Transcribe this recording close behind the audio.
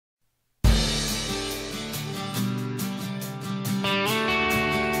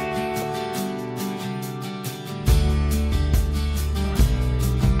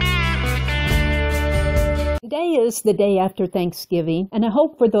Today is the day after Thanksgiving, and I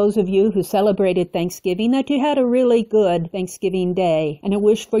hope for those of you who celebrated Thanksgiving that you had a really good Thanksgiving day. And I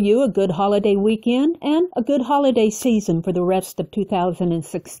wish for you a good holiday weekend and a good holiday season for the rest of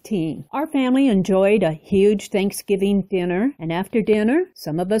 2016. Our family enjoyed a huge Thanksgiving dinner, and after dinner,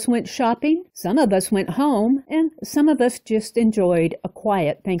 some of us went shopping, some of us went home, and some of us just enjoyed a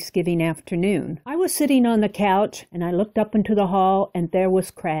quiet Thanksgiving afternoon. I was sitting on the couch, and I looked up into the hall, and there was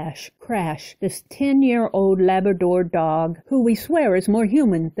Crash, this 10-year-old Labrador dog who we swear is more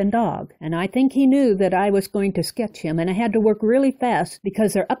human than dog. And I think he knew that I was going to sketch him, and I had to work really fast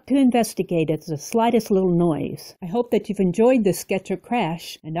because they're up to investigate at the slightest little noise. I hope that you've enjoyed this sketch of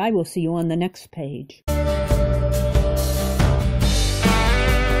Crash, and I will see you on the next page.